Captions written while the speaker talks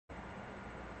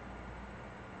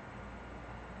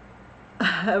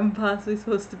I'm possibly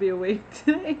supposed to be awake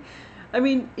today. I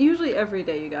mean, usually every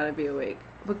day you gotta be awake.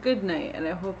 But good night, and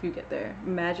I hope you get there.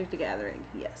 Magic the Gathering,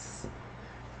 yes.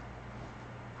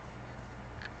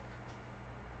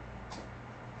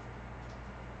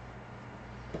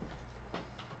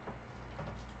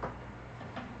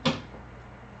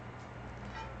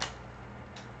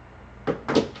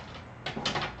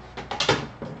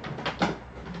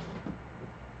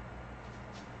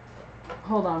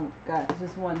 Hold on, guys,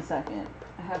 just 1 second.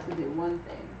 I have to do one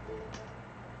thing.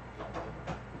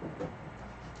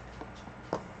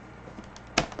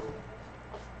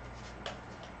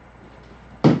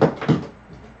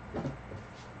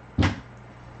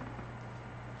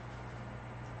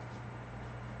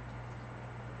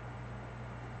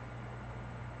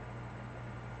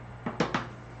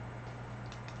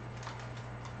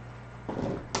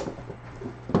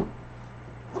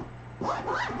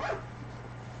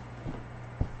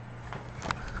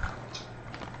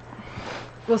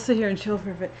 We'll sit here and chill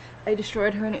for a bit. I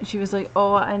destroyed her and she was like,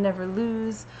 oh, I never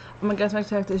lose. Oh my gosh, my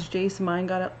text is Jace. Mine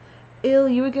got up. Ill,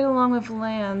 you would get along with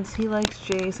Lance. He likes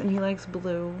Jace and he likes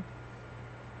Blue.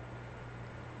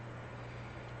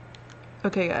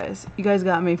 Okay, guys. You guys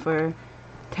got me for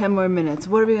 10 more minutes.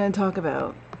 What are we going to talk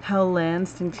about? How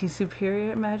Lance thinks he's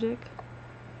superior at magic?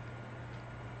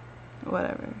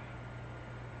 Whatever.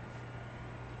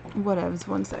 Whatevs.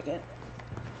 1 second.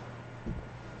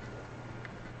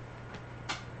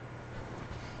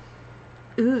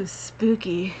 Ooh,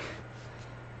 spooky.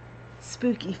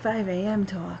 Spooky 5 a.m.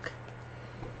 talk.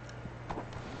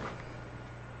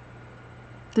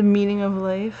 The meaning of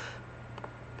life.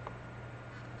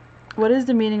 What is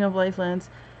the meaning of life, Lance?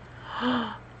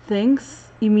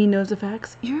 Thanks? You mean knows the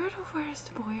facts? You're the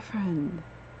worst boyfriend.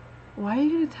 Why are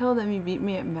you gonna tell them you beat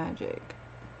me at magic?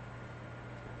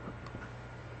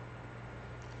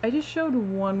 I just showed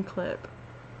one clip.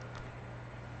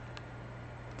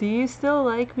 Do you still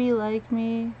like me?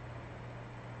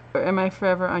 Or am I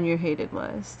forever on your hated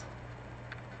list?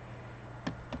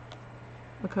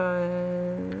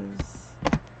 Because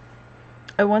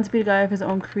I once beat a guy with his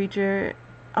own creature.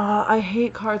 I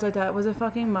hate cards like that. Was it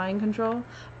fucking mind control?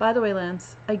 By the way,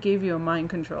 Lance, I gave you a mind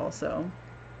control, so.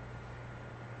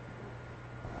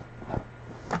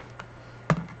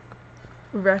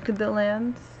 Record the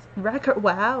Lance. Record.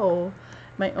 Wow.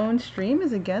 My own stream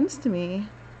is against me.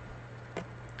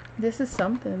 This is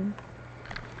something.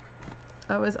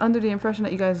 I was under the impression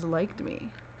that you guys liked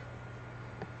me.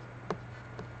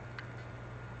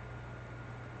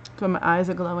 So my eyes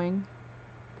are glowing.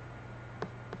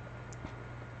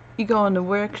 You going to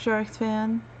work, Sharks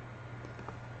fan?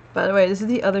 By the way, this is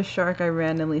the other shark I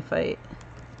randomly fight.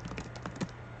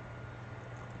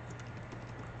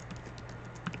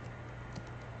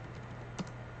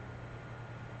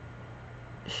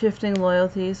 Shifting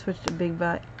loyalties, switch to big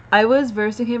bot. I was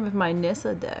versing him with my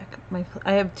Nissa deck.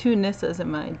 I have 2 Nissas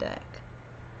in my deck.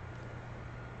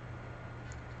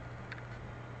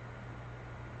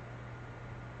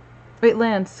 Wait,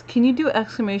 Lance, can you do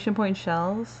exclamation point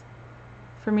shells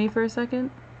for me for a second?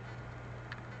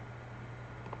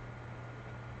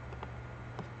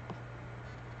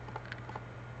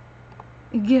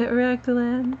 Get wrecked,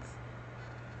 Lance.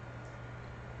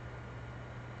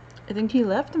 I think he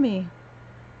left me.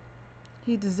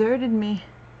 He deserted me.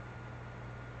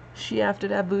 She after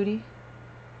that booty?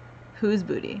 Whose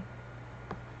booty?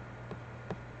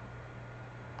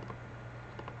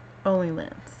 Only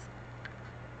Lance.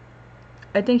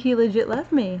 I think he legit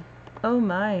left me. Oh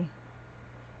my.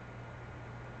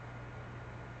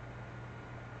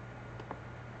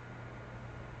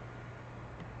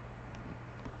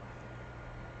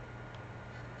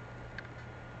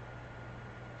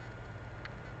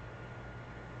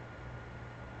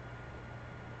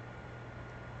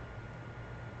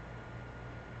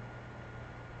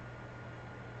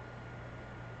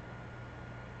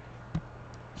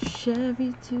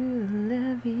 Chevy to the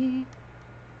levee.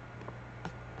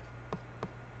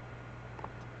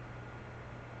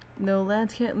 No,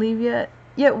 Lance can't leave yet.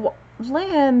 Yeah,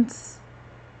 Lance!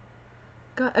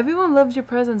 God, everyone loves your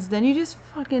presence, then you just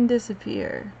fucking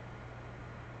disappear.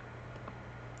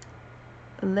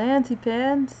 Lancey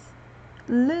pants.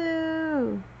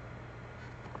 Lou!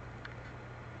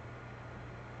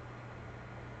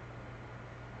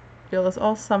 Yo, let's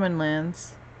all summon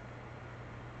Lance.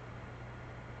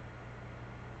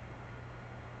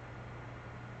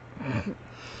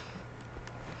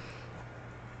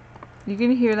 You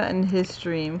can hear that in his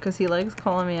stream because he likes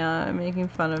calling me out and making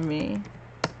fun of me.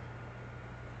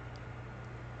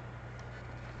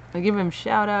 I give him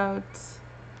shout outs.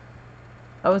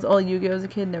 I was all Yu-Gi-Oh as a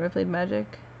kid, never played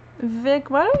Magic. Vic,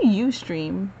 why don't you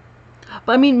stream?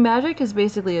 But I mean, Magic is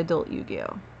basically adult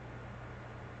Yu-Gi-Oh.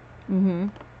 Mm-hmm.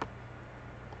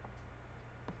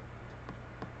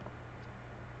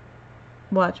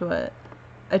 Watch what?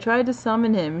 I tried to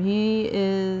summon him. He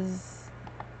is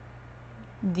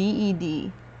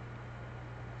DED.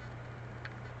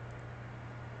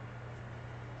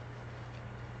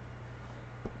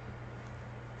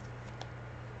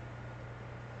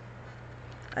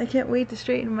 I can't wait to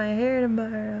straighten my hair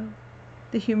tomorrow.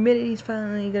 The humidity's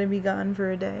finally gonna be gone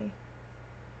for a day.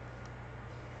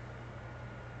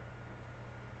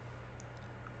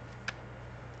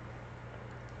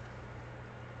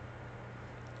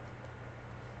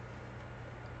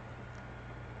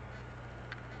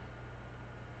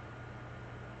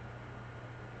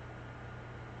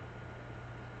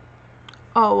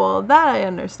 Oh, well, that I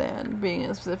understand, being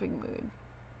in a specific mood.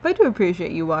 But I do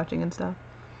appreciate you watching and stuff.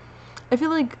 I feel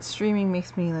like streaming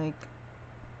makes me, like,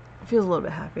 feels a little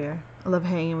bit happier. I love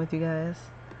hanging with you guys.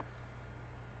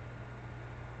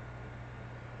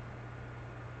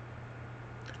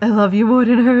 I love you more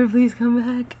than her, please come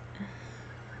back.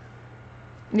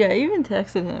 Yeah, I even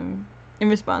texted him in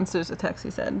response to a text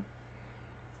he said.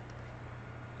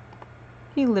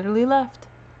 He literally left.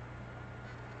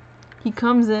 He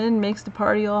comes in, makes the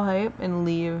party all hype, and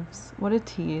leaves. What a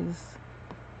tease.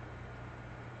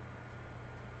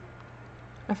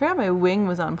 I forgot my wing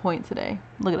was on point today.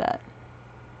 Look at that.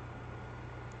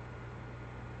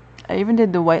 I even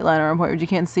did the white liner on point, which you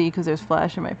can't see because there's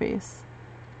flash in my face.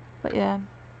 But yeah,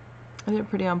 I did it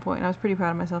pretty on point, and I was pretty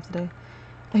proud of myself today.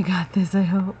 I got this, I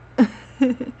hope.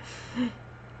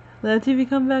 Let TV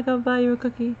come back, I'll buy you a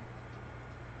cookie.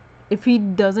 If he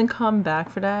doesn't come back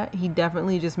for that, he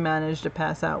definitely just managed to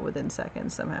pass out within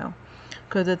seconds somehow.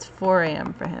 Because it's 4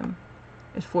 a.m. for him.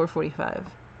 It's 4:45.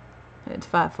 It's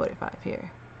 5:45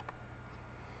 here.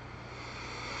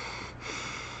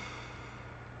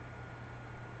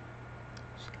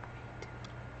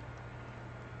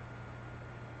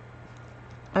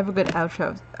 I have a good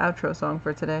outro song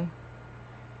for today.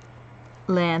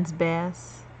 Lance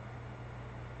Bass.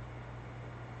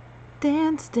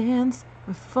 Dance, dance,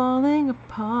 we're falling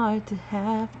apart to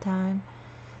halftime.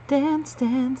 Dance,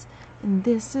 dance, and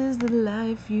this is the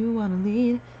life you wanna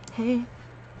lead. Hey.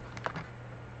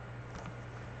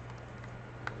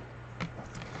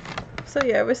 So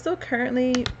yeah, we're still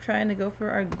currently trying to go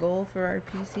for our goal for our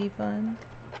PC fund.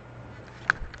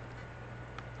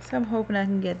 So I'm hoping I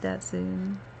can get that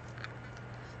soon.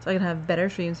 So I can have better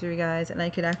streams for you guys, and I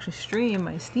could actually stream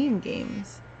my Steam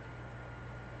games.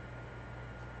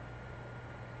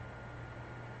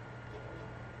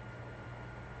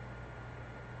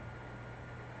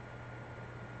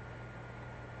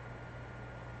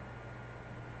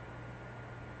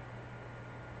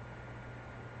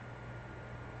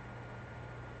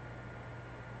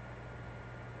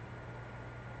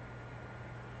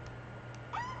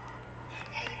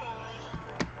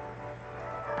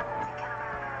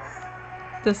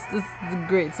 This is a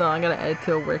great song. I'm gonna add it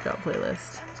to a workout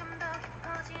playlist.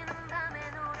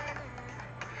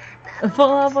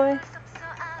 Fall Out Boy.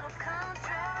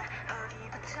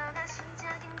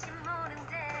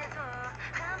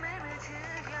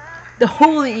 The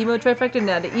holy emo trifecta?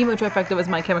 Nah, the emo trifecta was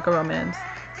My Chemical Romance.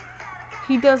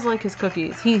 He does like his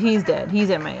cookies. He's dead. He's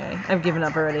MIA. I've given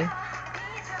up already.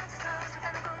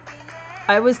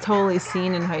 I was totally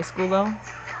seen in high school though.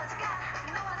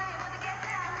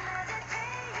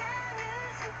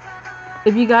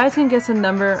 If you guys can guess a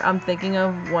number I'm thinking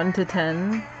of, 1 to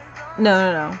 10.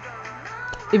 No.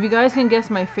 If you guys can guess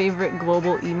my favorite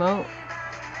global emote,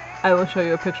 I will show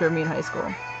you a picture of me in high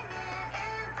school.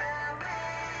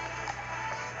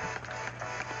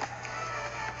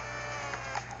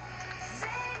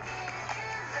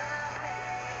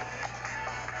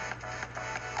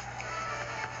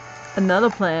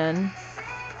 Another plan.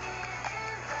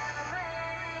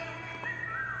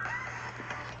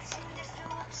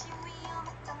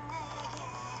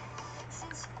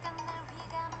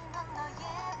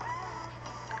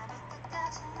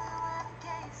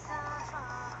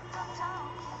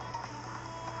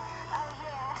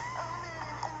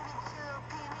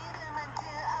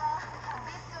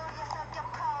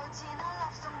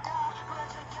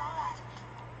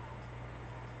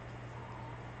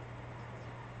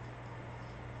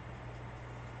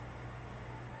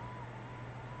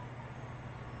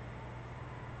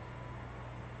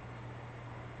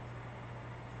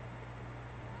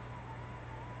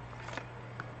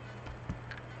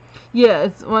 Yeah,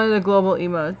 it's one of the global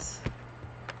emotes.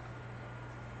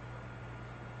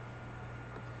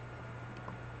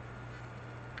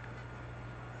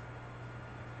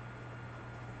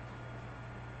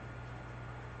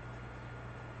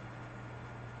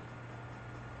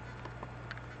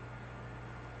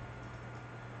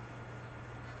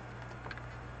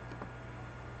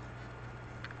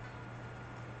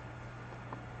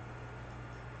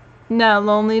 No,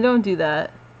 Lonely, don't do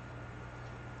that.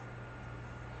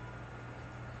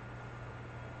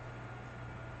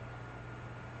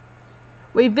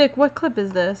 Wait, Vic, what clip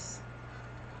is this?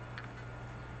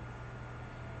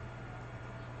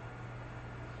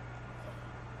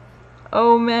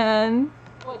 Oh man.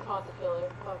 I'm gonna taunt the killer.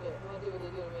 Fuck it. I'm gonna do what they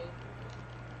do to me.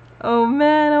 Oh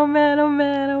man, oh man, oh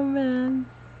man, oh man.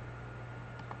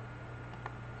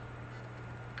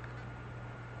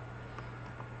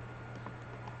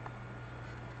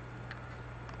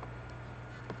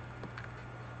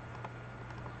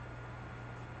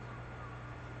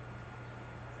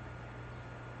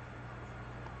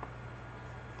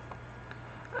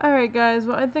 Alright guys,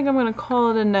 well I think I'm gonna call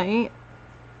it a night.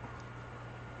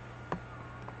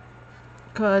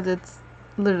 Because it's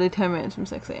literally 10 minutes from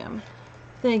 6 a.m.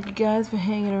 Thank you guys for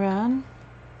hanging around.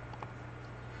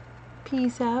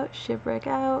 Peace out, shipwreck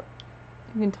out.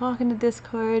 You can talk in the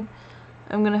Discord.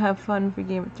 I'm gonna have fun for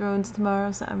Game of Thrones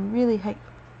tomorrow, so I'm really hyped.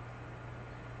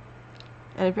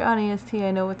 And if you're on EST,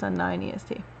 I know it's on 9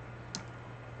 EST.